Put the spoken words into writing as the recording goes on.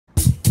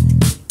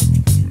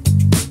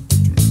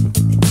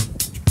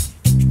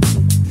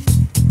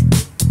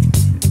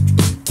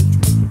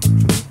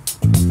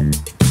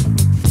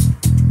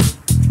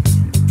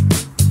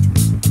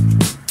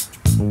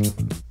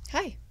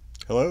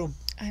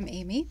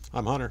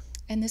I'm Hunter.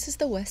 And this is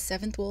the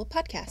W7W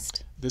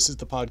Podcast. This is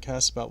the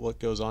podcast about what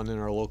goes on in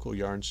our local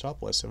yarn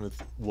shop,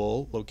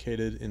 W7W,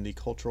 located in the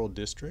Cultural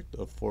District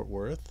of Fort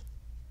Worth,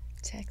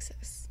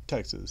 Texas.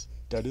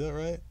 Did I do that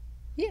right?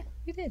 Yeah,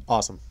 you did.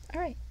 Awesome.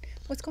 All right.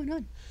 What's going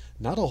on?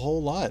 Not a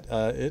whole lot.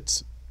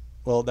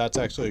 That's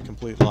actually a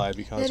complete lie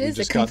because That we is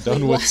just a got complete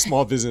done with lie.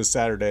 Small Business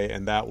Saturday,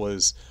 and that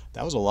was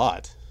a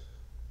lot.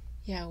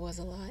 Yeah, it was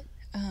a lot.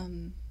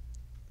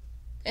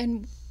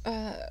 And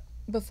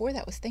before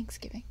that was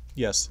Thanksgiving.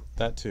 Yes,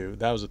 that too.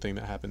 That was a thing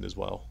that happened as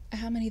well.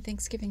 How many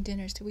Thanksgiving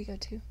dinners did we go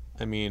to?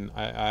 I mean,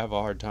 I have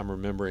a hard time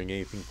remembering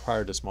anything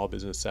prior to Small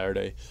Business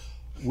Saturday.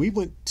 We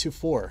went to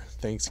 4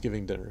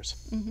 Thanksgiving dinners.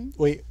 Mm-hmm.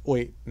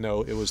 Wait,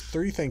 no, it was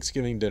 3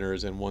 Thanksgiving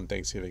dinners and 1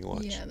 Thanksgiving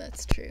lunch. Yeah,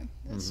 that's true.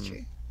 That's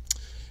true.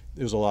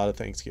 It was a lot of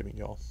Thanksgiving,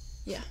 y'all.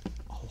 Yeah.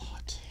 A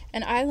lot.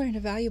 And I learned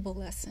a valuable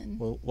lesson.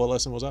 Well, what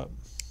lesson was that?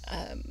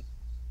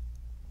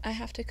 I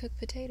have to cook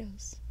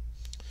potatoes.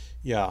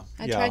 Yeah.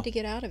 I tried to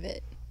get out of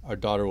it. Our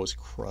daughter was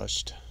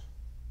crushed.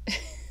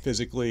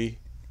 Physically,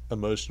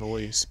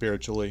 emotionally,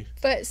 spiritually.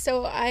 But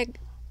so I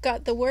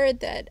got the word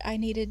that I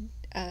needed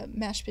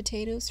mashed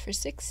potatoes for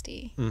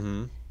 60.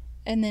 Mm-hmm.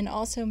 And then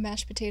also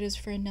mashed potatoes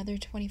for another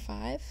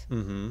 25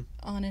 on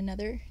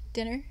another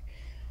dinner.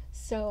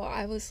 So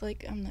I was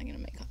like, I'm not going to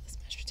make all this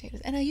mashed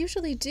potatoes. And I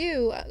usually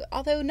do,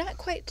 although not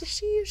quite. Does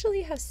she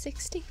usually have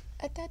 60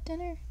 at that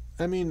dinner?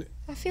 I mean,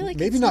 I feel like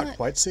maybe it's not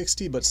quite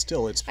 60, but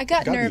still, I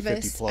got gotta nervous.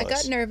 be 50 plus. I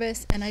got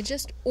nervous, and I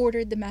just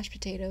ordered the mashed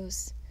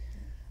potatoes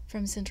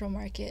from Central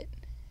Market.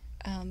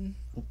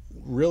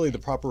 Really, the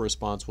proper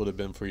response would have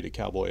been for you to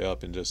cowboy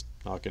up and just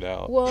knock it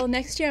out. Well,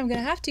 next year I'm going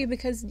to have to,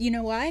 because you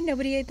know why?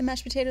 Nobody ate the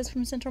mashed potatoes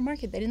from Central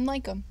Market. They didn't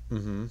like them.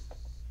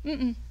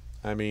 Mm-hmm.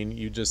 I mean,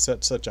 you just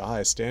set such a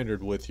high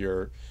standard with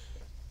your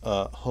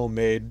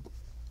homemade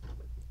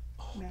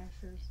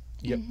Mashers.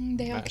 Yep.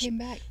 They all came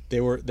back.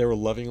 They were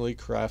lovingly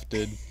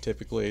crafted.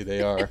 Typically,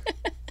 they are.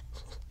 Who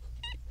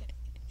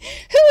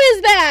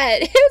is that?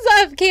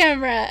 Who's off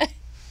camera?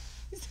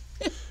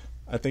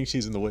 I think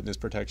she's in the witness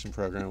protection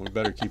program. We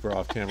better keep her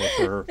off camera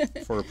for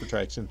her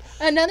protection.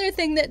 Another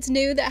thing that's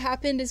new that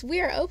happened is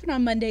we are open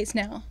on Mondays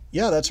now.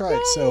 Yeah, that's right.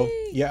 Yay! So,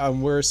 yeah,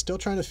 we're still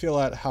trying to feel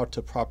out how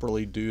to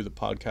properly do the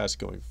podcast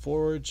going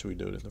forward. Should we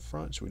do it in the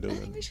front? Should we do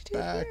it in the should do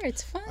it back? here.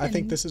 It's fun. I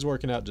think this is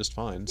working out just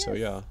fine. So,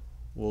 yeah,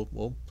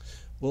 we'll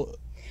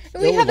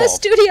We have a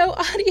studio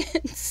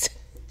audience.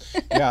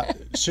 Yeah,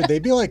 should they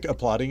be like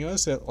applauding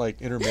us at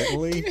like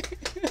intermittently?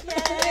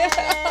 Yay!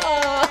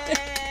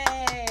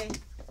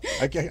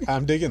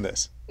 I'm digging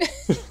this.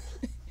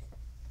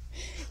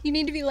 You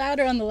need to be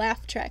louder on the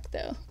laugh track,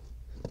 though.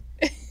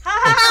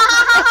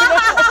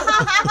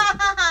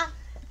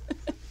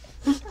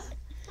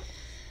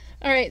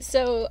 All right,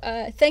 so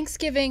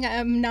Thanksgiving,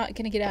 I'm not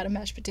going to get out of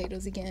mashed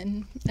potatoes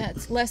again.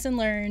 That's lesson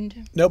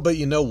learned. No, but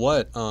you know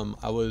what?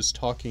 I was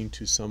talking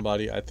to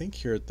somebody, I think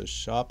here at the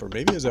shop, or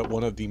maybe it was at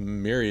one of the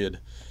myriad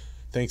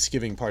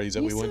Thanksgiving parties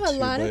that we went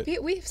to.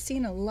 We've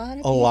seen a lot of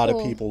people. A lot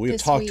of people. We've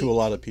talked to a week.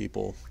 lot of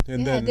people,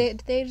 and Yeah, then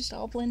they just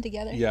all blend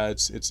together. yeah,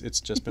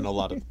 it's just been a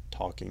lot of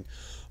talking.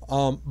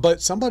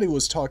 But somebody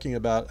was talking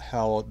about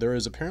how there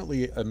is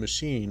apparently a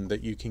machine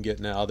that you can get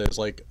now that's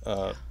like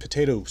a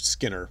potato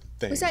skinner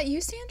thing. Was that you,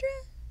 Sandra?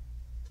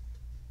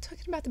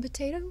 Talking about the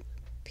potato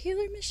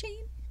peeler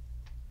machine?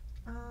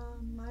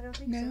 I don't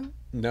think No. so.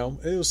 No,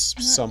 it was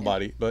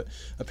somebody, but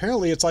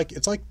apparently it's like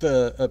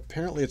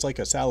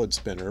a salad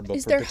spinner, but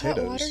Is for there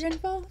potatoes. hot water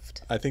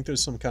involved? I think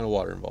there's some kind of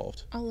water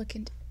involved. I'll look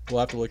into.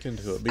 We'll have to look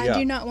into it. But I yeah,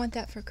 do not want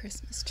that for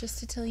Christmas. Just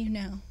to tell you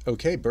now.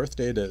 okay,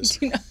 birthday it is.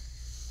 Do not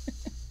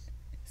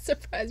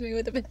surprise me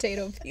with a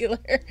potato peeler.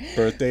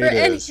 Birthday for it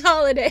any is.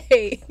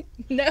 holiday.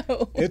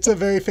 No. It's a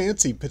very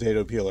fancy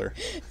potato peeler.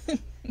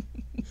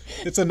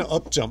 It's an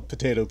up jump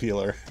potato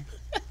peeler.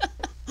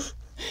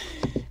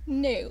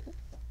 No.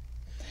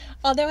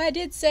 Although I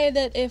did say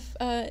that if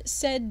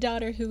said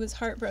daughter who was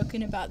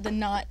heartbroken about the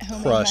not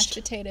homemade mashed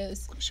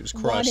potatoes She was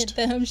wanted crushed.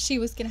 them, she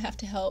was going to have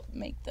to help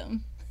make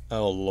them.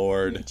 Oh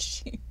Lord.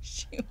 She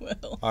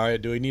will. All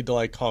right, do we need to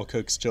like call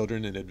Cook's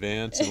children in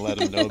advance and let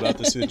them know about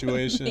the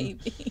situation?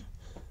 Maybe.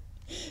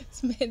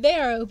 They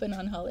are open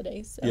on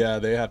holidays. So. Yeah,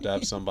 they have to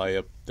have somebody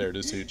up there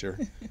to suture.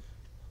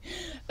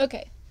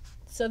 Okay.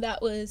 So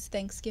that was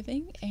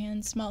Thanksgiving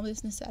and Small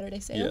Business Saturday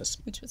sale, Yes.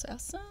 which was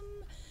awesome.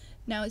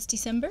 Now it's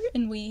December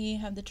and we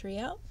have the tree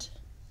out.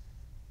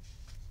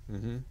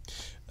 Mm-hmm.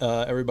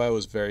 Everybody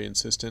was very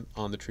insistent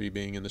on the tree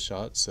being in the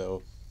shot,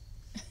 so.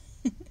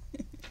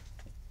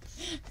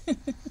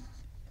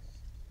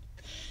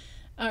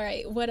 All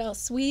right, what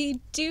else? We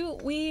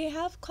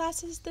have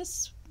classes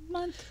this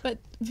month, but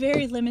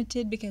very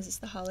limited because it's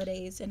the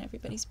holidays and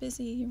everybody's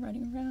busy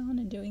running around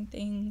and doing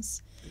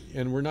things.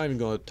 And we're not even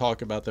going to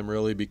talk about them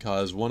really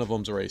because one of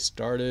them's already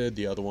started,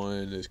 the other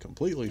one is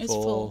completely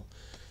full.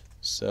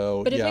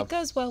 So, but if yeah. it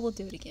goes well, we'll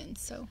do it again.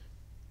 So.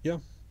 Yeah,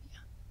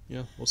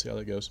 we'll see how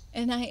that goes.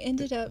 And I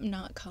ended up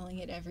not calling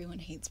it Everyone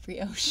Hates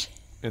Brioche.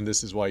 And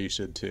this is why you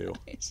should too.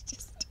 It's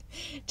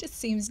just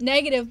seems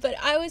negative. But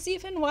I was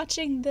even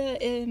watching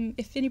the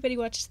if anybody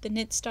watches the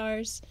Knit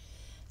Stars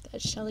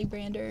that Shelley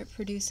Brander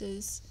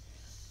produces.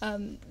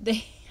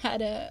 They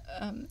had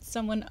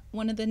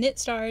one of the knit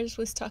stars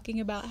was talking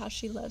about how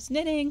she loves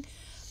knitting,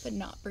 but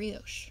not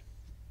brioche.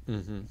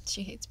 Mm-hmm.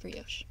 She hates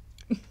brioche.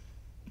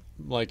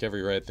 Like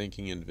every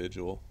right-thinking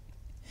individual.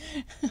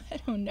 I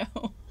don't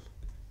know.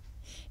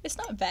 It's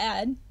not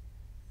bad.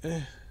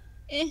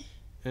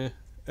 I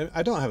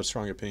don't have a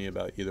strong opinion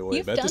about it either way.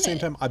 You've but at the done same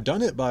it. time, I've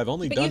done it, but I've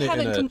only But done you it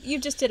in haven't. You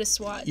just did a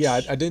swatch. Yeah,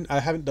 I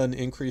haven't done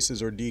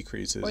increases or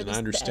decreases, Or and the I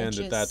understand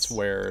that edges. that's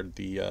where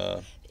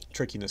the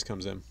trickiness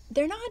comes in.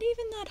 They're not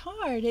even that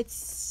hard.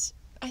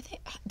 I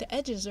think the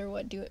edges are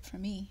what do it for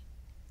me.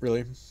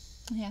 Really?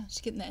 Yeah,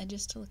 just getting the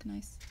edges to look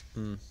nice.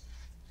 Mm.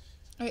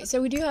 All right,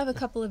 so we do have a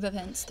couple of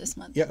events this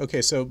month. Yeah,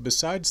 okay, so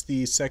besides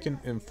the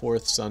second and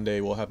fourth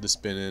Sunday, we'll have the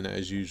spin-in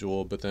as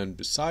usual, but then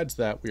besides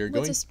that, we are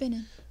What's a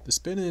spin-in? The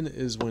spin-in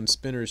is when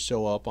spinners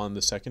show up on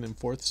the second and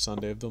fourth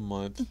Sunday of the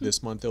month. Mm-hmm.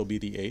 This month they'll be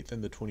the 8th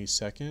and the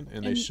 22nd,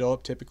 and they show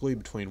up typically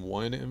between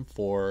 1 and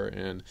 4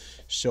 and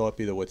show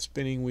up either with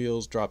spinning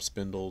wheels, drop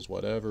spindles,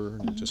 whatever,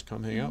 and just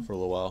come hang out for a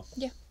little while.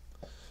 Yeah.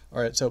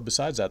 All right, so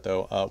besides that,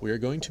 though, we are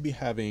going to be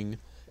having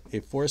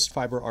a Forest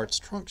Fiber Arts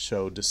Trunk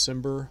Show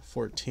December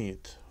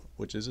 14th,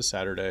 which is a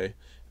Saturday.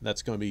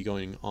 That's going to be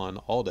going on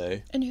all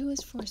day. And who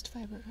is Forest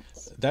Fiber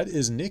Arts? That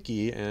is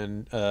Nikki,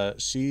 and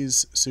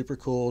she's super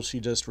cool. She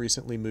just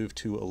recently moved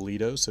to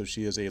Aledo, so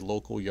she is a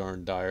local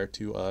yarn dyer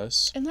to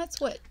us. And that's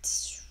what,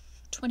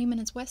 20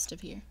 minutes west of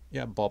here.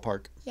 Yeah,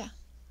 ballpark. Yeah.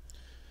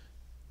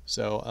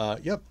 So,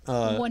 yep.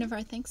 One of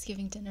our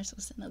Thanksgiving dinners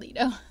was in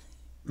Aledo.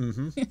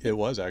 Mm-hmm. It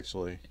was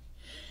actually.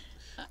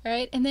 All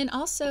right, and then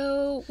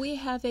also we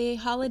have a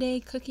holiday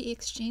cookie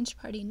exchange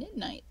party knit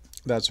night.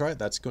 That's right.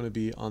 That's going to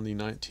be on the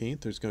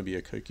 19th. There's going to be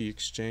a cookie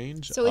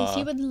exchange. So if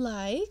you would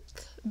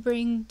like,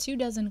 bring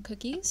 24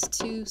 cookies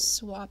to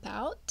swap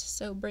out.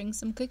 So bring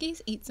some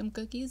cookies, eat some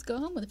cookies, go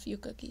home with a few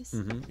cookies.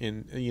 Mm-hmm.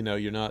 And,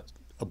 you're not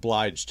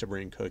obliged to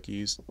bring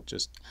cookies.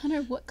 Just...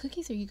 Hunter, what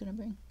cookies are you going to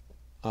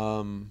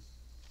bring?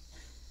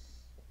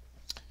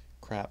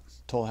 Crap.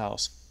 Toll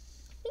House.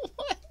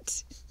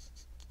 What?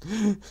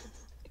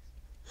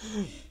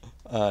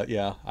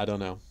 Yeah, I don't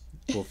know.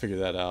 We'll figure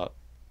that out.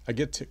 I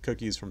get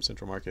cookies from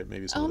Central Market,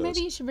 maybe some of those.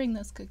 Maybe you should bring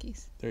those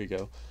cookies. There you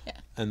go. Yeah.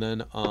 And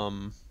then,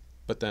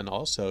 but then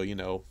also,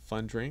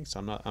 fun drinks.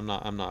 I'm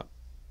not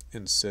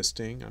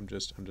insisting. I'm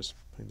just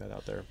putting that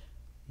out there.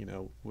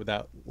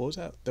 Without, what was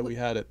that we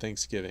had at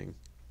Thanksgiving?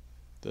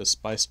 The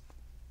spiced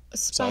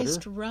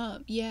Spiced cider?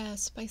 rum. Yeah,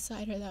 spiced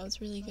cider. That was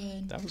really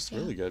good. That was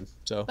really good.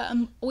 So. But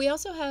we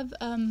also have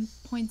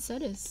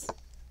poinsettias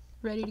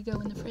ready to go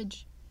in the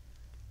fridge.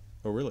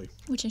 Oh, really?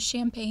 Which is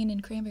champagne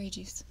and cranberry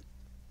juice.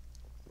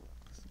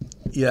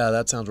 Yeah,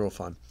 that sounds real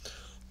fun.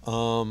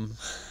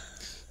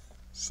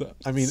 So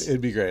I mean,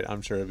 it'd be great.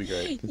 I'm sure it'd be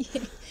great.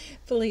 Yeah,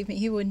 believe me,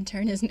 he wouldn't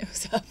turn his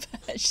nose up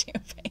at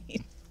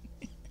champagne.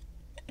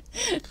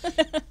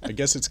 I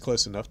guess it's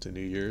close enough to New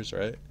Year's,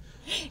 right?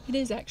 It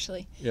is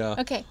actually. Yeah.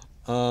 Okay.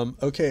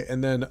 Okay,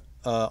 and then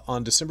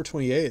on December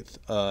 28th,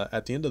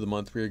 at the end of the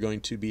month, we are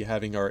going to be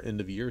having our end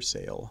of year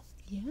sale.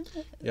 Yeah.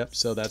 Yep.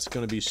 So that's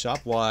going to be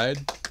shop wide,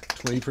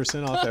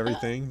 20% off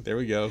everything. There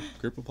we go.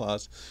 Group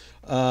applause.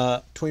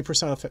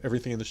 20% off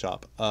everything in the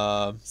shop.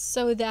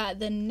 So that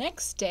the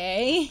next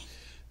day,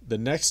 the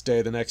next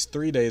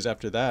 3 days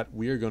after that,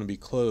 we are going to be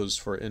closed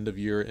for end of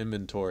year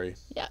inventory.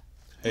 yeah.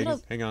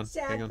 Hang on.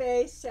 Sad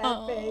face, sad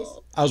Oh. face.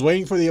 I was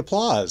waiting for the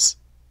applause.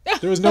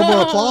 There was no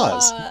more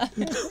applause.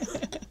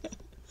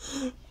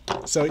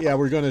 So yeah,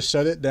 we're going to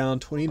shut it down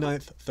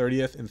 29th,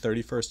 30th, and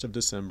 31st of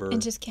December.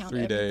 And just count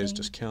 3 days. everything.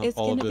 Just count it's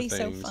all of the It's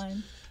going to be things. so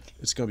fun.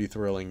 It's going to be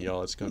thrilling,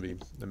 y'all. It's going to be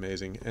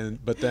amazing.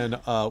 But then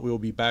we will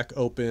be back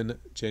open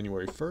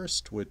January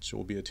 1st, which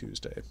will be a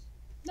Tuesday.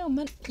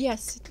 No,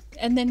 yes.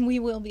 And then we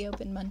will be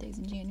open Mondays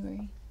in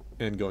January.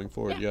 And going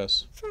forward, Yeah.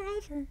 yes.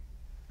 Forever.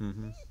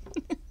 Mm-hmm.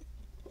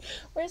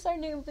 Where's our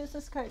new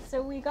business card?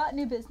 So we got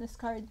new business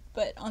cards,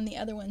 but on the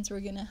other ones we're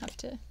going to have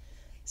to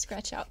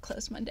scratch out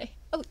close Monday.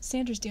 Oh,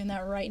 Sandra's doing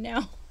that right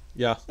now.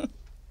 Yeah.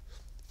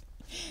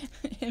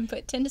 And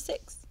put 10 to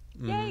 6.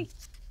 Yay.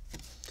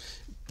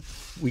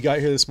 We got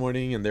here this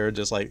morning and they were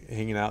just like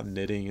hanging out and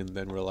knitting, and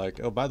then we're like,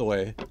 oh, by the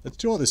way, let's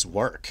do all this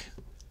work.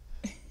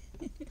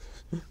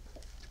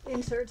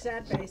 Insert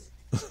sad face.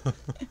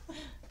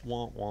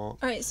 Wah, wah. All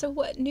right, so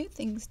what new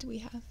things do we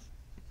have?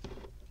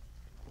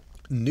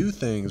 New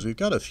things. We've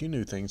got a few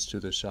new things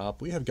to the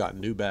shop. We have got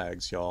new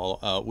bags,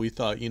 y'all. We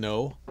thought,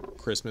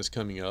 Christmas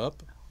coming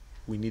up,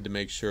 we need to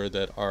make sure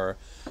that our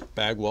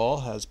bag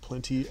wall has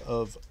plenty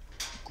of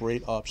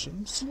great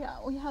options. Yeah,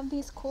 we have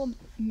these cool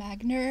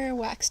Magner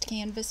waxed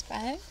canvas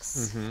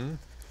bags. Mm-hmm.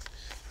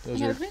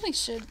 Those And I are really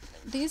should.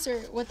 These are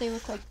what they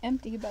look like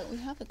empty, but we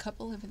have a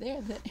couple over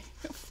there that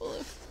are full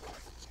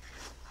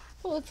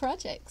of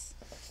projects.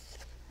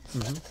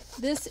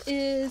 Mm-hmm. This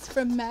is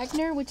from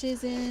Magner, which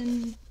is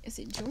in, is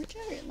it Georgia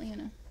or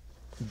Atlanta?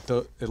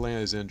 Atlanta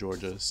is in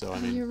Georgia, so I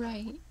Oh, mean. you're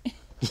right.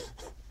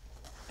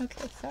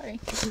 Okay, sorry.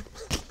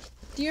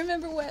 Do you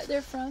remember where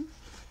they're from?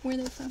 Where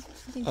they're from?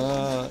 I think they're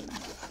from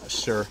Atlanta.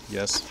 Sure.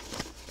 Yes.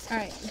 All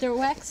right,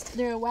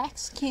 they're a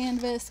waxed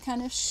canvas,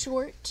 kind of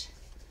short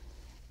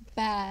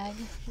bag.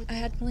 I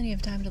had plenty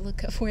of time to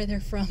look up where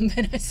they're from,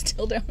 but I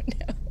still don't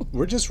know.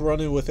 We're just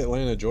running with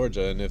Atlanta,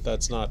 Georgia, and if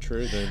that's not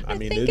true, then I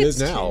mean think it is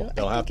it's now. true.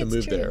 They'll I have to think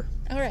it's move true. there.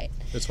 All right.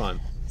 It's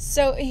fine.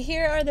 So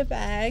here are the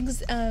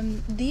bags.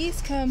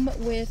 These come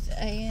with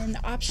an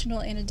optional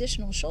and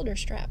additional shoulder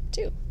strap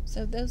too.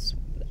 So those,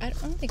 I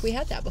don't think we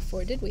had that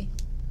before, did we?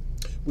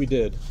 We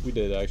did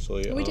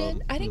actually. We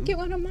did. I didn't get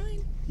one on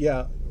mine.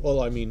 Yeah.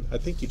 Well, I mean, I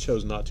think you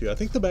chose not to. I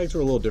think the bags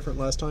were a little different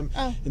last time.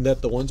 Oh. In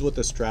that the ones with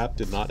the strap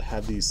did not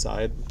have these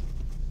side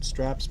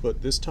straps,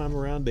 but this time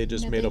around they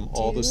just No, made they them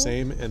all the do.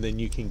 same, and then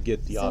you can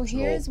get the So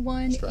optional here's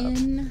one strap.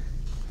 in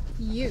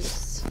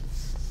use.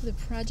 The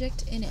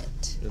project in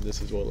it. And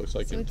this is what it looks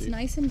like So empty. it's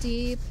nice and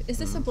deep. Is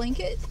this a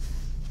blanket?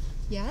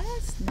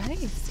 Yes,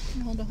 nice. It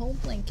can hold a whole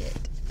blanket.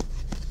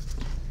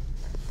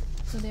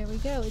 So there we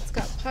go. It's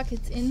got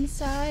pockets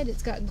inside.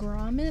 It's got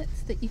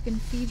grommets that you can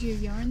feed your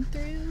yarn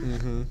through.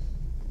 Mm-hmm.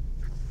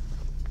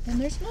 And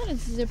there's not a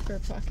zipper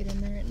pocket in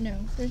there. No,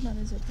 there's not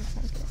a zipper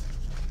pocket.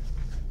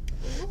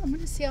 Oh, I'm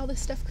going to see all the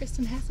stuff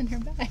Kristen has in her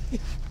bag.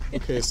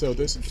 Okay, so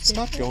this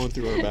stop going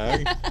through our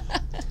bag.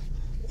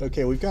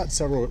 Okay, we've got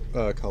several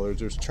colors.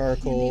 There's Handy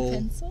charcoal.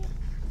 pencil.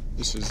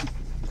 This is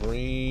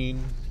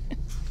green.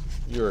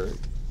 You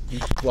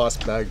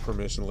lost bag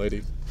permission,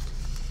 lady.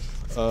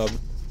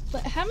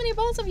 But how many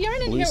balls of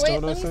yarn in Blue here?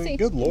 stone, Wait, I let me think. see.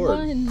 Good Lord.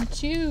 1,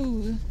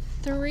 2,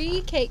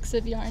 3 cakes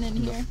of yarn in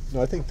here.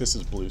 No, I think this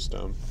is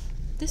bluestone.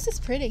 This is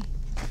pretty.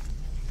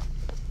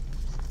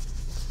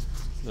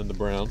 And the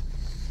brown.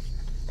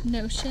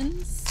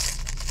 Notions.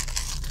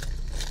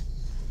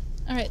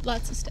 All right,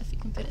 lots of stuff you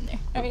can put in there.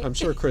 All right. I'm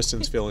sure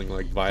Kristen's feeling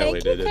like Thank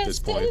violated you, at this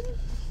point.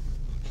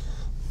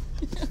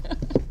 Kristen.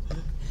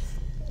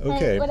 Okay. All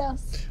right, what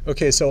else?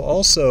 Okay, so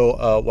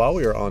also while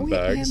we were on We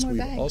have bags, more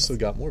we've bags. also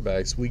got more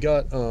bags. We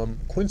got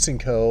Quince &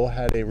 Co.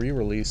 had a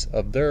re-release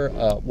of their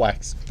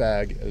wax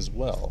bag as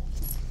well,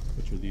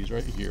 which are these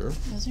right here.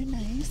 Those are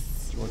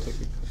nice. Do you want to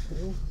take a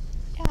couple?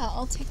 Yeah,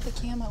 I'll take the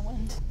camo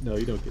one. No,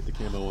 you don't get the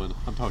camo one.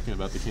 I'm talking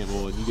about the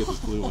camo one. You get this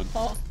blue one.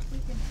 Oh.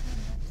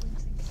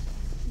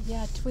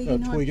 Yeah, Twig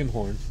and Horn. Twig and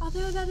Horn.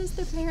 Although that is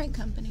their parent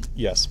company.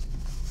 Yes.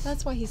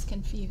 That's why he's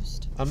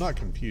confused. I'm not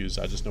confused.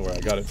 I just know where I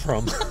got it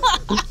from. He's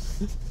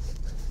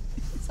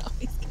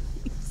always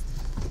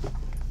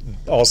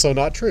confused. Also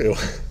not true.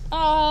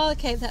 Oh,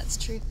 okay, that's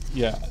true.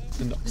 Yeah.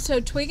 And So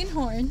Twig and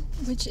Horn,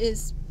 which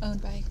is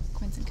owned by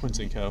Quince & Co. Quince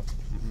 & Co.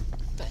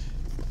 But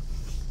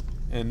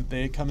And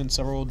they come in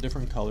several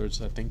different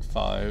colors, I think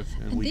 5,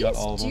 and we these got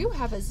all of do them.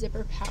 have a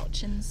zipper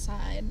pouch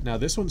inside. Now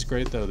this one's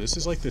great though. This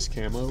is like this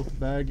camo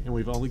bag, and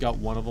we've only got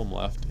one of them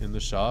left in the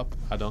shop.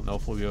 I don't know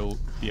if we'll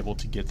be able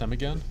to get them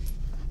again.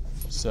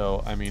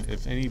 So, I mean,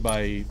 if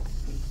anybody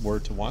were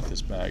to want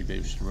this bag,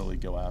 they should really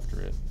go after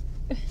it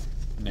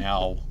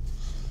now.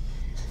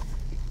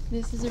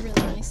 This is a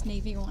really nice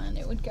navy one.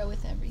 It would go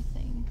with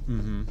everything.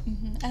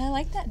 Mm-hmm. And I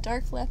like that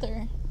dark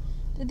leather.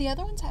 Did the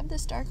other ones have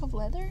this dark of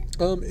leather?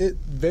 It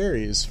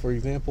varies. For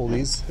example,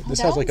 this Oh, has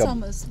that like one's a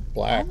almost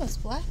black.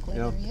 Almost black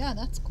leather. Yeah,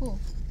 that's cool.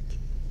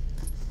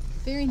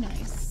 Very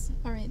nice.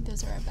 All right,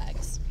 those are our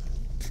bags.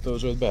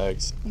 Those are the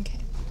bags. Okay.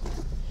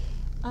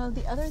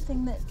 The other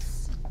thing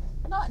that's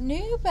not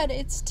new, but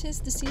it's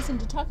 'tis the season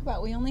to talk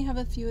about. We only have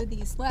a few of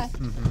these left.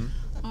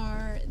 Mm-hmm.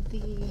 Are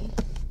the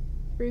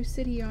Brew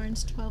City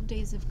Yarns 12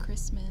 Days of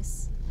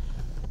Christmas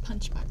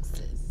punch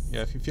boxes.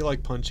 Yeah, if you feel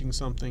like punching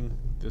something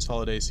this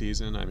holiday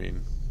season, I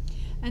mean,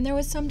 And there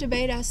was some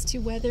debate as to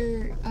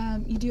whether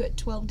you do it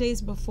 12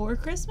 days before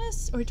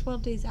Christmas or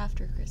 12 days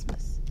after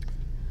Christmas.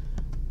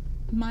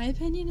 My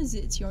opinion is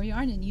it's your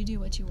yarn and you do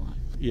what you want.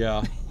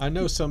 yeah. I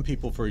know some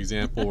people, for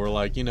example, were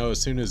like,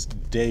 as soon as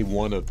day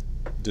 1 of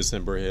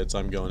December hits,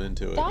 I'm going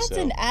into it. That's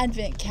so. an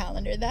advent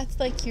calendar. That's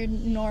like your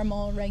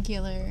normal,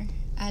 regular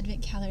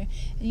advent calendar.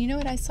 And you know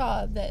what I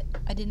saw that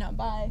I did not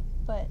buy,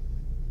 but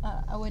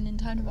I wasn't in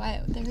time to buy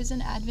it. There is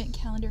an advent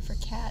calendar for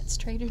cats.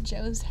 Trader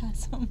Joe's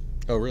has them.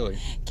 Oh, really?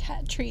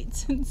 Cat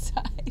treats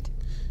inside.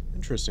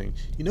 Interesting.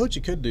 You know what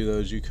you could do, though,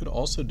 is you could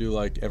also do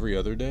like every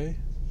other day,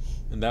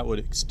 and that would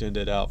extend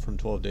it out from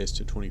 12 days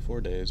to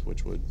 24 days,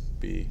 which would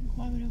be,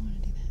 Why would I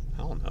want to do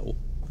that? I don't know.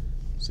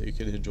 So you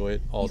could enjoy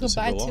it all You could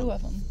December buy long. 2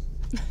 of them.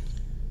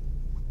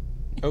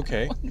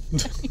 Okay. One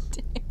for every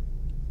day.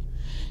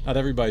 Not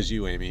everybody's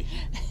you, Amy.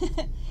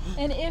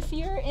 And if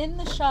you're in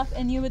the shop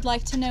and you would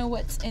like to know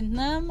what's in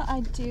them,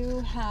 I do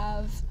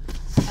have,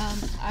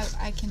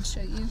 I can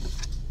show you.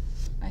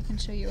 I can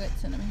show you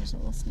what's in them. Here's a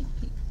little sneak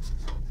peek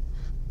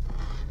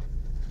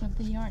of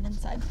the yarn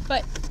inside.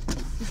 But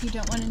if you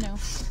don't want to know,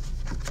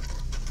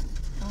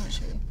 I won't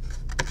show you.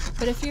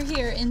 But if you're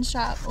here in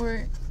shop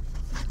or,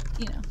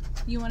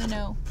 you want to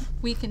know,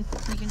 we can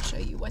show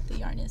you what the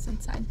yarn is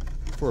inside.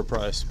 For a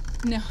price.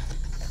 No.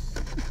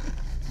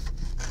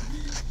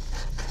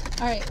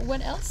 All right,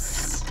 what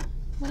else?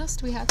 What else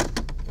do we have?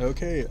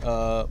 Okay,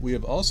 we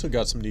have also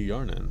got some new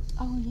yarn in.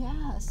 Oh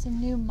yeah, some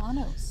new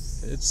monos.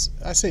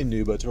 I say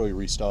new, but it's really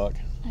restock.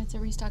 It's a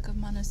restock of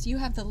monos. You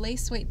have the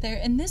lace weight there,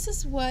 and this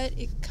is what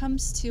it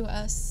comes to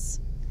us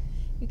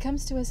It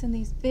comes to us in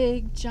these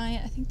big,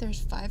 giant, I think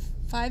there's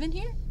five in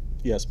here?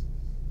 Yes.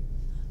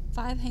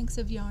 5 hanks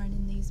of yarn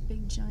in these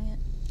big, giant.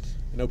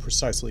 I know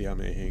precisely how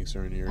many hanks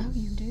are in here. Oh,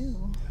 you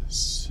do?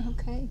 Yes.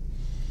 Okay.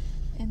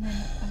 And then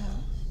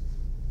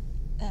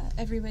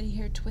everybody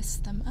here twists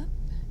them up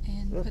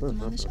and put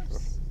them on the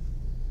shelves.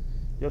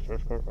 Yes,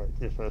 that's quite right.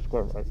 Yes, that's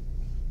quite right.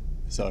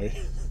 Sorry.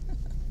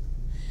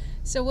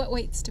 So what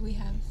weights do we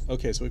have?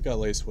 Okay, so we've got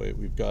lace weight,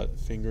 we've got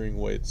fingering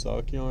weight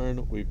sock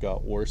yarn, we've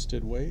got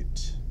worsted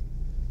weight.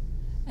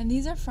 And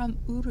these are from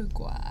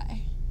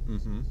Uruguay.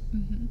 Mm-hmm.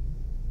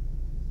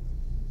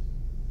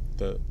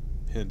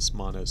 Hence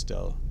Manos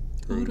del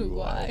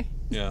Uruguay.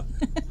 Yeah.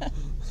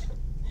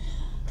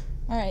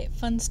 All right,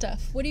 fun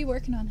stuff. What are you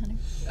working on, Hunter?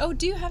 Oh,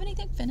 do you have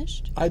anything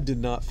finished? I did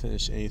not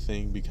finish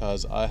anything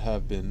because I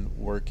have been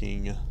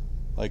working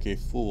like a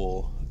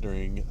fool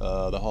during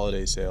the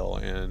holiday sale,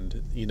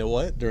 and you know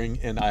what?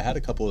 And I had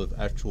a couple of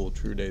actual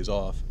true days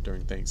off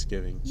during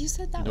Thanksgiving. You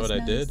said that You know was what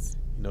nice. I did?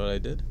 You know what I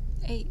did?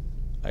 Ate.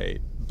 I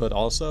ate, but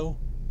also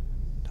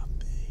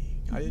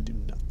nothing. I didn't do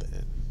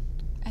nothing.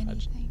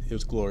 Anything. It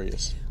was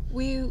glorious.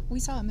 We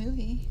saw a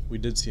movie. We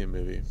did see a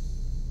movie.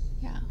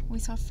 Yeah, we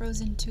saw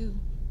Frozen 2.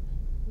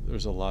 There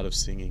was a lot of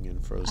singing in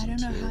Frozen 2. I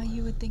don't know how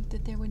you would think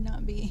that there would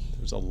not be.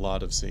 There was a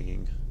lot of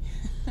singing.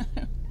 I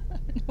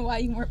don't know why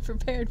you weren't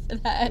prepared for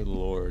that. Good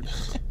Lord.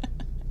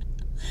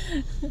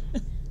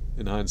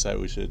 In hindsight,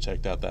 we should have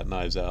checked out that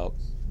Knives Out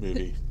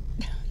movie.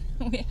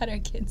 We had our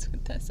kids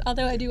with us.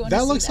 Although I do want to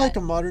That see looks that. like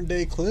a modern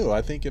day Clue.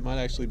 I think it might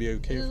actually be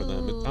okay for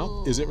them.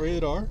 Is it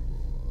rated R?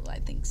 I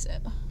think so.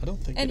 I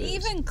don't think And it is.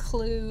 even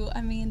Clue,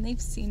 I mean,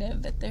 they've seen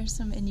it, but there's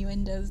some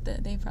innuendos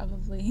that they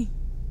probably,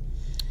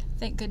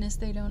 thank goodness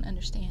they don't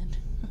understand.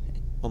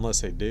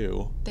 Unless they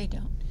do. They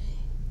don't.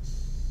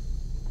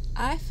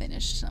 I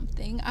finished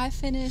something. I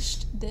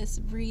finished this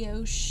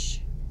brioche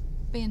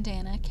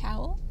bandana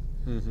cowl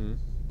Mm-hmm.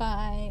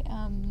 by,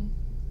 I'm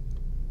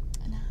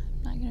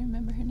not going to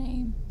remember her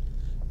name.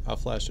 I'll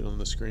flash it on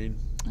the screen.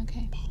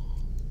 Okay.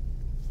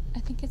 I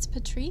think it's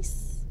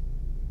Patrice.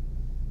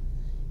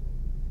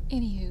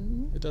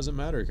 Anywho. It doesn't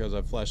matter because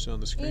I flashed it on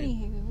the screen.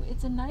 Anywho,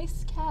 it's a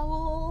nice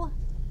cowl.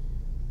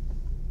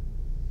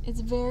 It's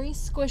very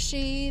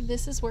squishy.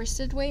 This is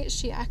worsted weight.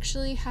 She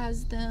actually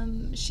has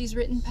them. She's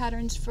written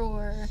patterns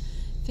for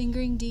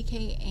fingering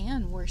DK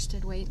and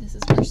worsted weight. This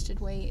is worsted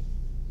weight.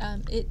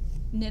 It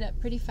knit up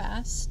pretty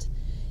fast.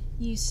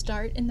 You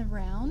start in the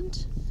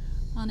round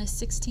on a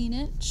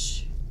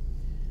 16-inch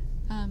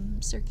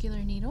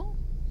circular needle,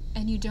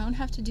 and you don't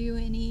have to do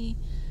any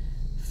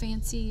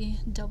fancy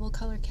double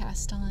color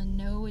cast on.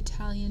 No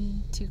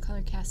Italian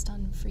 2-color cast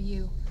on for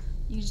you.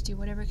 You just do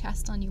whatever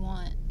cast on you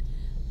want.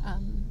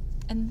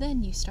 And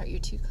then you start your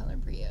 2-color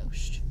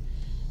brioche.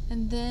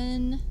 And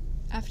then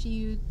after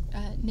you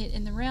knit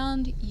in the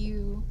round,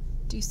 you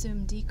do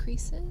some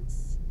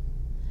decreases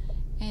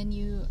and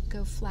you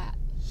go flat.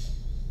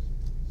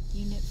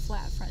 You knit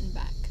flat front and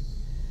back.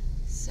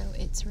 So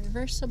it's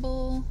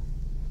reversible.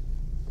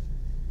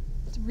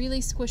 It's really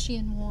squishy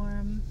and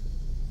warm.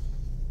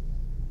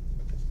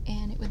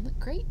 And it would look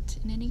great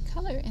in any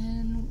color.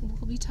 And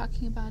we'll be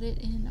talking about it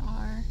in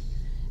our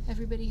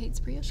Everybody Hates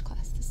Brioche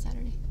class this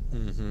Saturday.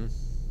 Mm-hmm.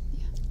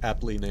 Yeah.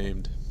 Aptly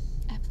named.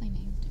 Aptly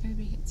named.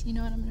 Everybody Hates. You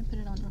know what? I'm going to put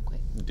it on real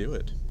quick. Do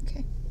it.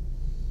 Okay.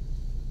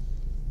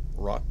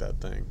 Rock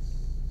that thing.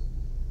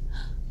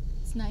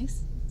 It's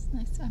nice. It's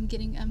nice. I'm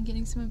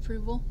getting some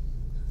approval.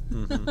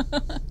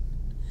 Mm-hmm.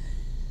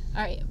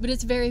 All right, but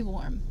it's very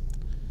warm.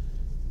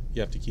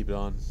 You have to keep it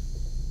on.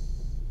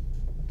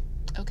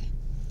 Okay.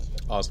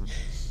 Awesome.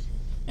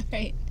 All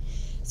right.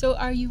 So,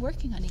 are you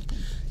working on anything?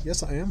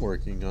 Yes, I am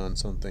working on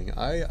something.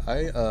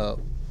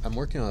 I'm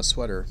working on a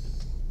sweater,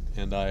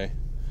 and I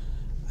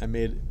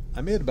made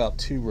about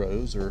 2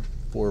 rows or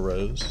 4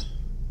 rows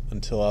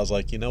until I was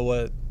like, you know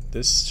what,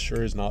 this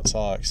sure is not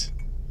socks,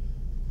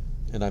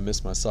 and I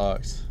missed my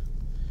socks.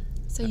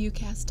 So you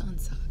cast on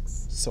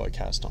socks. So I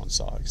cast on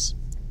socks,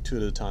 2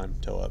 at a time,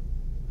 toe up.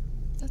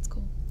 That's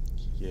cool.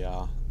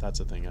 Yeah, that's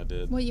a thing I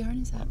did. What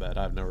yarn is Not that? bad.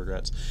 I have no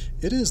regrets.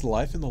 It is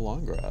Life in the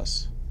Long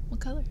Grass. What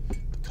color?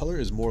 The color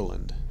is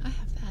Moorland. I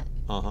have that.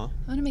 Uh-huh.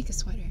 I want to make a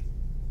sweater.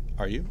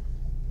 Are you?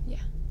 Yeah.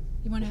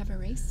 You want to have a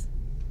race?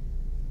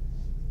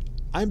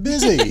 I'm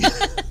busy.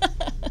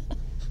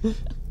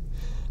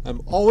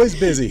 I'm always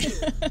busy.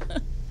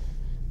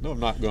 No, I'm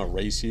not going to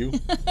race you.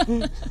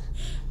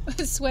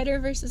 Sweater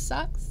versus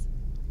socks?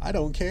 I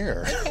don't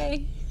care.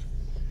 Okay.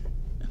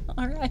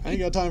 All right. I ain't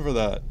got time for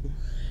that.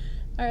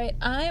 All right.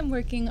 I am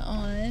working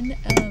on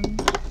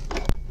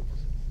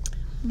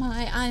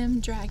my I Am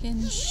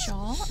Dragon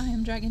shawl. I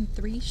Am Dragon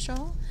 3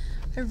 shawl.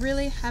 I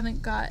really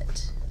haven't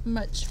got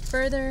much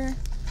further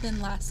than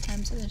last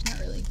time, so there's not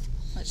really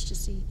much to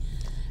see.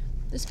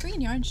 This green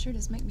yarn sure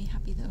does make me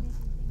happy, though.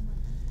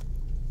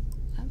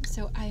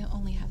 So I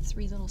only have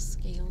 3 little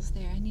scales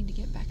there. I need to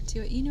get back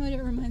to it. You know what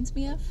it reminds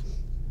me of?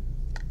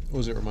 What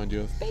does it remind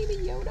you of? Baby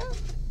Yoda.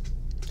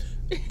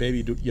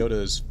 Baby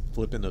Yoda is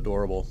flipping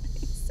adorable.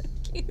 He's so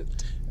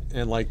cute.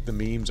 And like the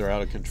memes are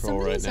out of control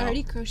right Somebody's now.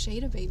 already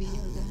crocheted a baby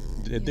yoga.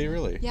 Did they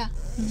really? Yeah.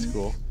 That's Mhm.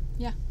 cool.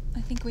 Yeah,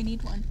 I think we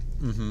need one.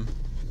 Mm-hmm.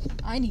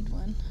 I need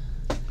one.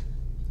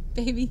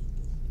 Baby.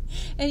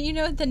 And you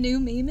know what the new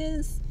meme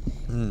is?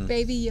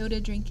 Baby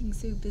Yoda drinking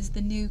soup is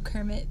the new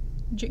Kermit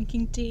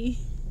drinking tea.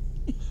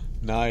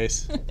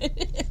 Nice.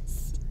 It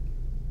is.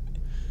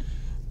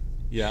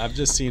 Yeah, I've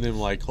just seen him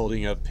like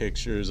holding up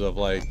pictures of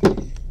like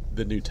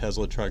the new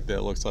Tesla truck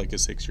that looks like a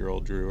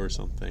 6-year-old drew or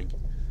something.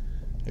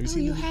 Have you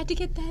seen You it? had to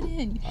get that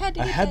in. You had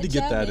to I get had that to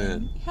get jab that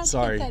in. You had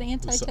Sorry. to get that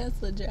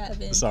anti-Tesla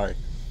jab in. Sorry.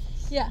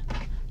 Yeah.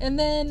 And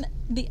then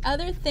the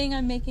other thing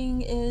I'm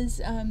making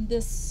is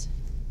this,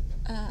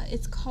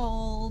 it's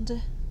called,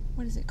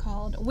 what is it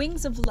called?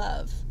 Wings of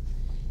Love.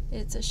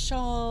 It's a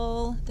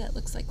shawl that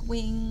looks like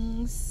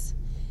wings,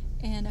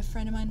 and a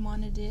friend of mine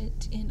wanted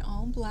it in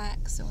all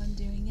black, so I'm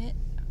doing it.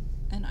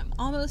 And I'm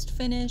almost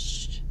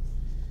finished.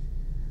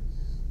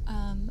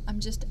 I'm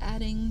just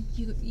adding,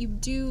 you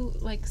do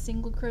like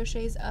single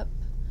crochets up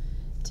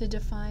to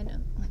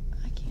define,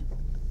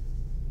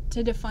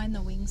 to define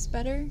the wings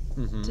better,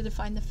 to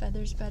define the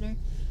feathers better.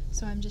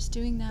 So I'm just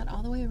doing that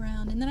all the way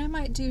around, and then I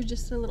might do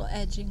just a little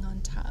edging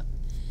on top,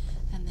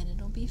 and then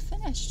it'll be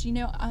finished. You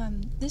know,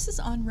 this is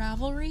on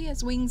Ravelry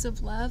as Wings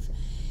of Love,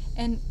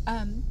 and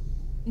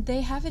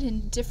they have it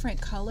in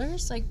different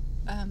colors, like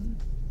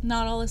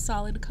not all a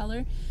solid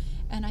color,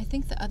 and I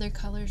think the other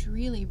colors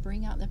really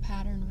bring out the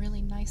pattern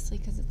really nicely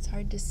because it's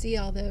hard to see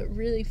all the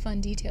really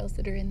fun details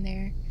that are in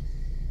there.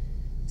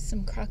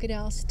 Some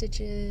crocodile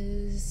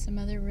stitches, some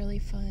other really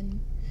fun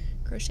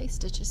crochet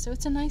stitches. So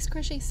it's a nice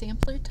crochet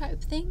sampler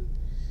type thing,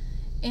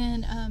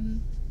 and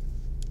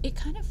it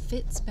kind of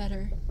fits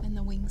better in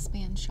the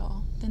wingspan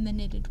shawl than the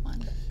knitted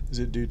one. Is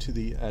it due to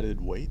the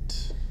added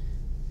weight?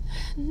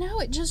 No,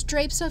 it just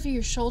drapes over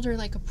your shoulder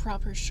like a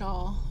proper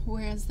shawl,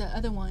 whereas the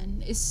other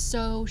one is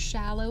so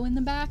shallow in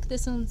the back.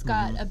 This one's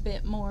got a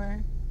bit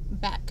more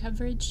back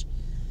coverage,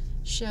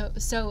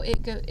 so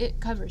it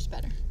covers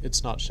better.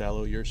 It's not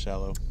shallow, you're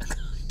shallow.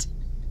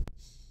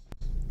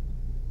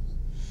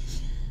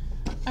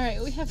 All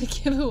right, we have a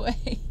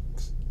giveaway.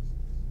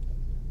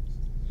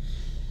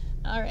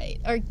 All right,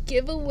 our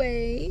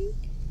giveaway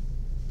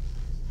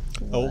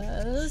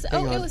was...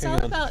 hang on, it was hang all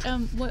on. about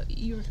what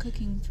you were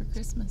cooking for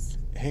Christmas.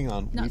 Hang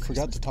on, Not we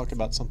forgot Christmas to talk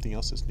about something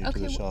else that's new to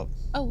the shop.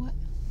 Oh, what?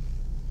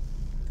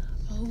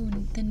 Oh,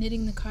 the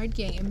knitting the card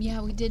game.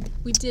 Yeah, we did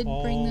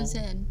bring those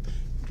in.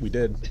 We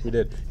did.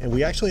 And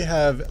we actually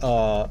have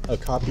a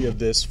copy of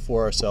this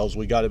for ourselves.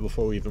 We got it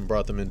before we even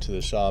brought them into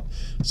the shop.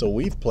 So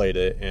we've played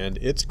it, and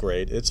it's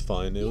great. It's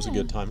fun. It was a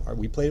good time.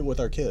 We played it with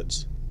our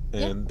kids,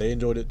 and they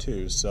enjoyed it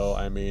too. So,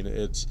 I mean,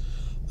 it's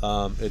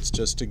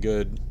just a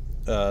good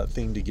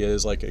thing to get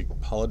as like a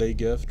holiday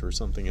gift or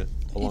something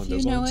along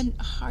those lines. If you know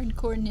a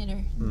hardcore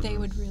knitter, they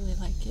would really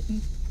like it.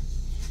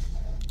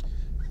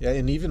 Yeah,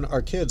 and even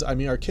our kids, I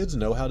mean, our kids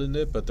know how to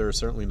knit, but they're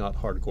certainly not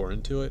hardcore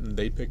into it, and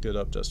they picked it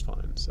up just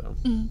fine, so.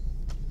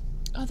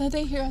 Although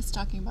they hear us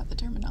talking about the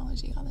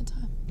terminology all the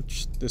time.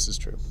 This is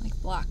true. Like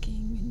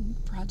blocking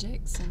and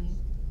projects and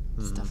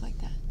stuff like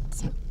that.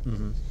 So.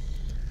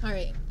 All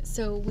right,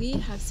 so we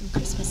have some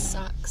Christmas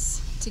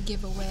socks to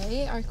give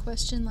away. Our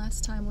question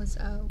last time was,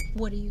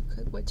 what do you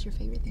cook? What's your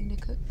favorite thing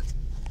to cook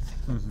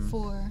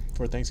for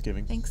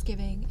Thanksgiving?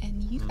 Thanksgiving,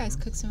 and you guys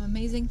cook some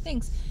amazing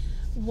things.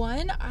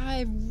 One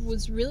I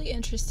was really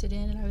interested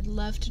in and I would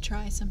love to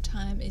try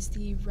sometime is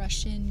the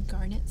Russian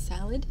garnet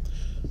salad.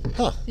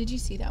 Huh. Did you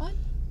see that one?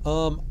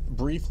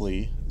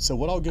 Briefly. So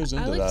what all goes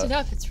into I looked it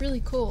up. It's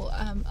really cool.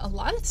 A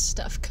lot of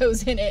stuff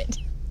goes in it.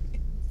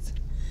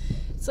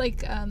 It's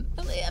like, I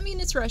mean,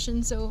 it's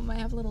Russian, so it might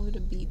have a little bit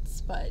of beets,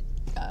 but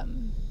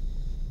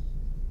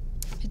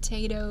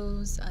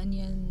potatoes,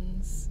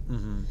 onions,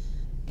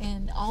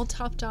 and all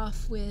topped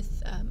off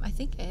with, I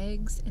think,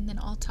 eggs, and then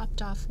all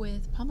topped off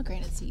with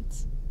pomegranate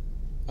seeds.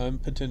 I'm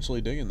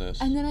potentially digging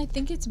this. And then I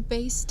think it's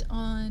based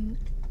on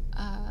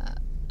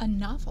a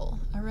novel,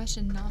 a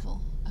Russian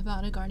novel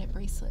about a garnet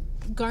bracelet.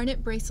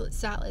 Garnet bracelet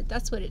salad,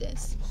 that's what it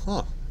is.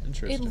 Huh.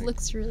 Interesting. It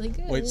looks really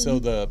good. Wait, so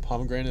the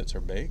pomegranates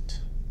are baked?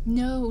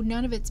 No,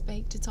 none of it's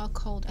baked. It's all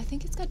cold. I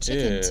think it's got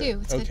chicken too.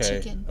 It's got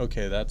chicken.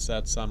 Okay, that's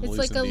I'm It's losing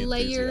like a the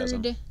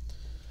enthusiasm. layered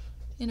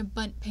in a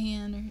bundt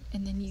pan,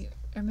 and then you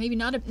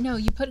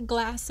put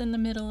glass in the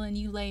middle and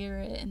you layer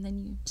it, and then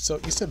you. So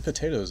you said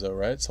potatoes though,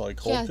 right? So like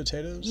cold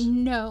potatoes?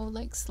 No,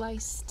 like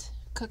sliced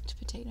cooked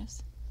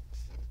potatoes.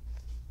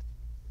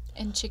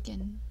 And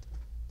chicken.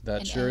 That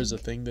and sure is a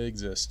egg. thing that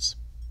exists.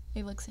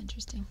 It looks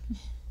interesting.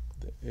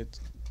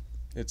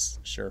 It's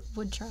sure.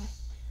 Would try.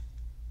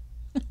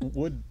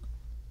 Would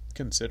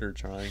consider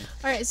trying.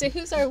 All right, so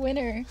who's our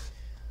winner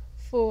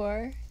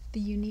for the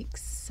unique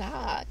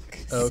sock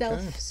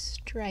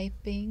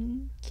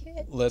self-striping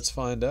kit? Let's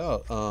find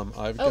out.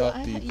 I've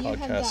got the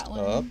podcast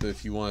up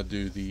if you want to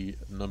do the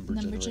number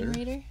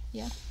generator.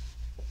 Yeah.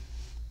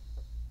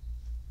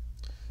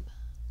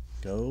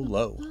 Go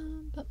low.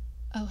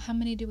 Oh, how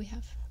many do we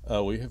have?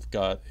 We have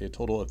got a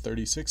total of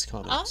 36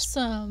 comments.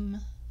 Awesome.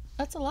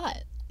 That's a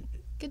lot.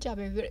 Good job,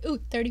 everybody. Ooh,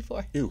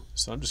 34. Ew.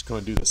 So I'm just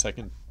going to do the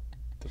second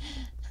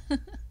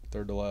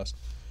Third to last.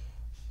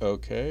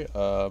 Okay.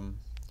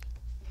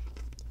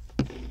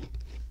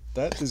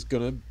 That is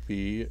gonna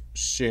be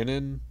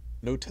Shannon.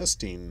 No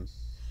testing.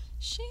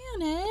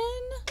 Shannon!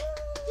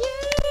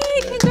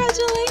 Yay!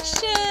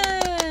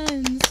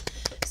 Congratulations!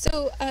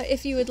 So,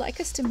 if you would like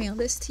us to mail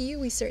this to you,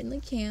 we certainly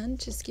can.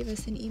 Just give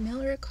us an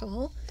email or a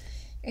call,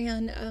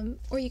 and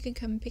or you can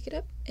come and pick it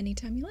up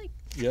anytime you like.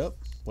 Yep.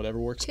 Whatever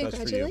works best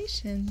for you.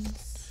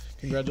 Congratulations.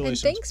 And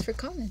thanks for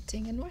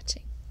commenting and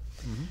watching.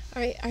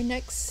 All right, our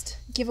next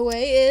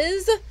giveaway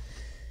is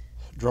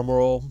Drum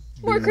roll.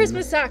 more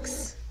Christmas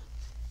socks.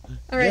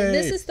 All right, Yay.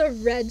 this is the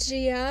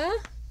Regia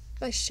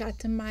by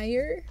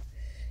Schattenmeyer.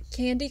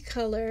 Candy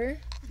color.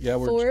 Yeah,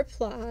 we're. 4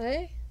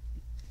 ply.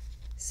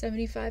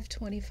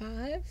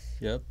 75-25.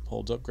 Yep,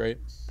 holds up great.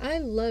 I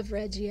love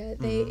Regia.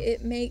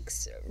 It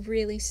makes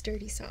really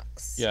sturdy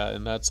socks. Yeah,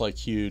 and that's like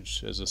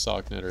huge as a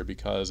sock knitter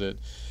because it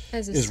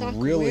As a is sock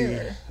really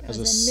wearer, as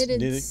as a a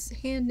knitted, knitting-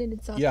 hand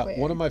knitted sock Yeah, wearer.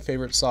 one of my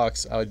favorite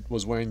socks I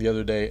was wearing the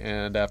other day,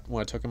 and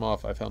when I took them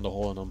off, I found a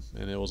hole in them,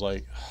 and it was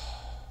like,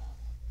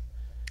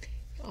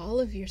 All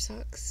of your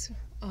socks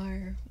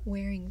are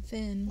wearing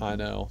thin. I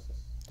know,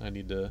 I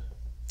need to.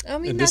 I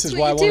mean, and that's this is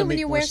what why I you wanna do when make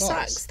you more wear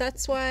socks. socks.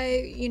 That's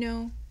why,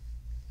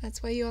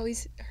 that's why you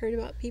always heard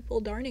about people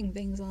darning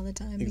things all the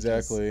time. because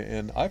Exactly,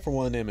 and I for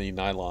one am a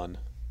nylon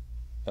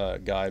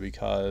guy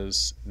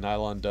because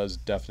nylon does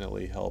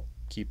definitely help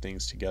keep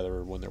things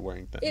together when they're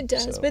wearing thin. It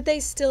does, so- but they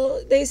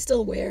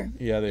still wear.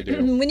 yeah, they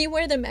do. When you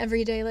wear them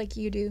every day like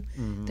you do,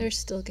 you're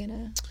still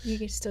gonna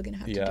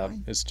have to Yeah,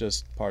 darn. it's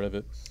just part of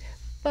it.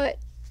 But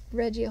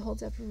Regia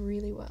holds up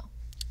really well.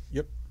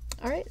 Yep.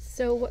 All right,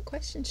 so what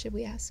question should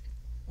we ask?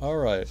 All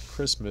right,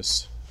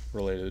 Christmas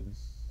related.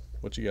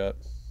 What you got?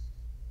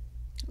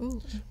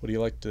 Ooh, What do you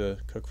like to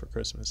cook for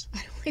Christmas?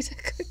 I don't like to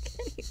cook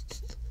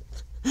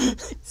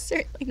anything.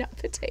 Certainly not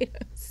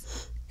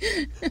potatoes.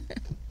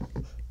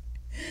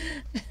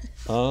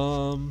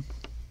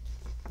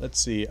 Let's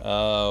see.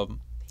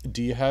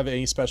 Do you have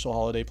any special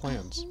holiday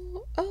plans?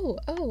 Oh.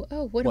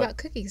 What What? about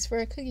cookies for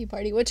a cookie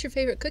party? What's your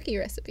favorite cookie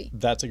recipe?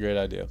 That's a great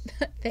idea.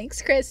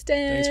 Thanks,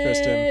 Kristen.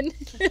 Kristen.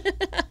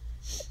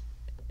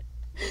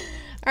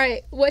 All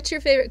right, what's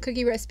your favorite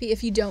cookie recipe?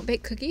 If you don't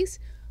bake cookies,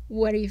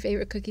 what are your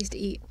favorite cookies to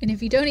eat? And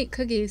if you don't eat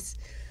cookies,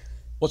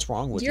 What's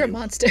wrong with you're you? a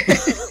monster.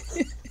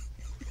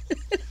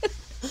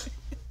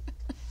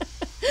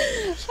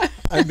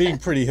 I'm being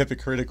pretty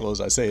hypocritical as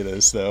I say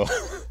this, though.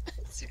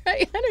 That's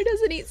right. Hunter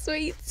doesn't eat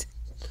sweets.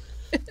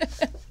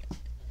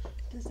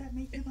 Does that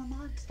make him a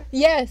monster?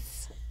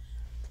 Yes.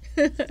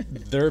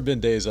 There have been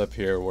days up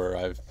here where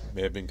I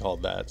may have been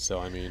called that, so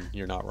I mean,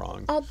 you're not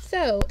wrong.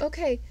 Although,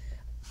 okay,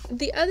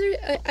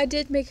 I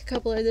did make a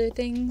couple other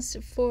things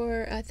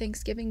for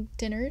Thanksgiving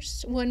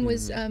dinners. One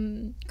was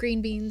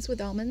green beans with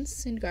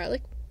almonds and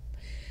garlic.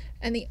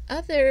 And the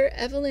other,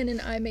 Evelyn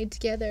and I made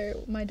together,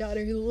 my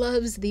daughter who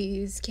loves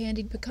these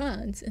candied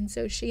pecans. And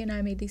so she and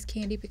I made these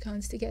candied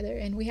pecans together.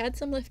 And we had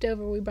some left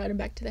over. We brought them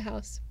back to the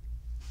house.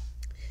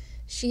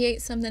 She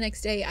ate some the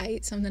next day. I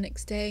ate some the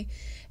next day.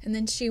 And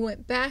then she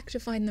went back to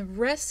find the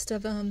rest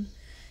of them.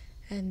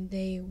 And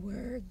they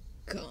were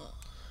gone.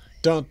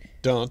 Dun,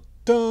 dun,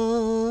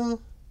 dun.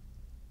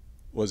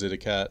 Was it a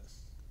cat?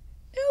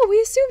 No, we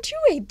assumed you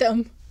ate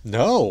them.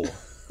 No.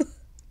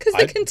 Because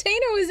the I-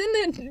 container was in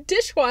the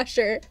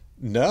dishwasher.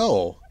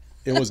 No.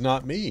 It was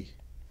not me.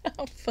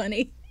 How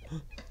funny.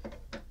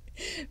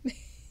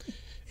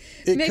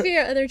 It Maybe cou-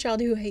 your other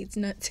child who hates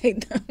nuts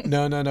ate them.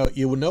 No.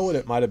 You know what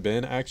it might have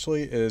been,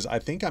 actually, is I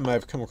think I might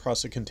have come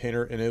across a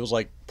container and it was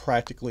like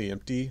practically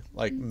empty,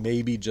 like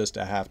maybe just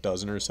a half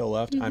dozen or so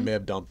left. I may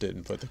have dumped it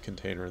and put the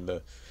container in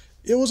the...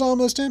 It was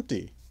almost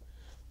empty.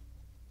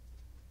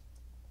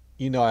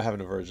 You know I have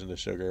an aversion to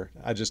sugar.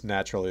 I just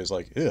naturally was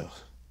like, ew,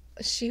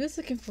 She was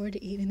looking forward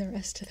to eating the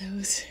rest of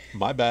those.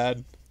 my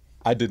bad.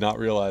 I did not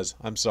realize.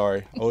 I'm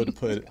sorry. I would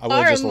have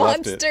Are a just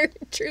left it. monster,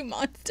 true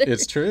monster.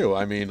 It's true.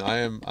 I mean, I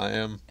am.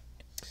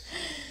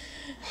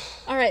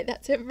 All right,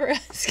 that's it for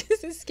us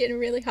because it's getting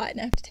really hot and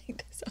I have to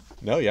take this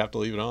off. No, you have to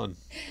leave it on.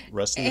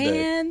 Rest of the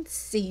day. And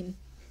scene.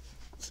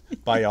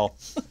 Bye, y'all.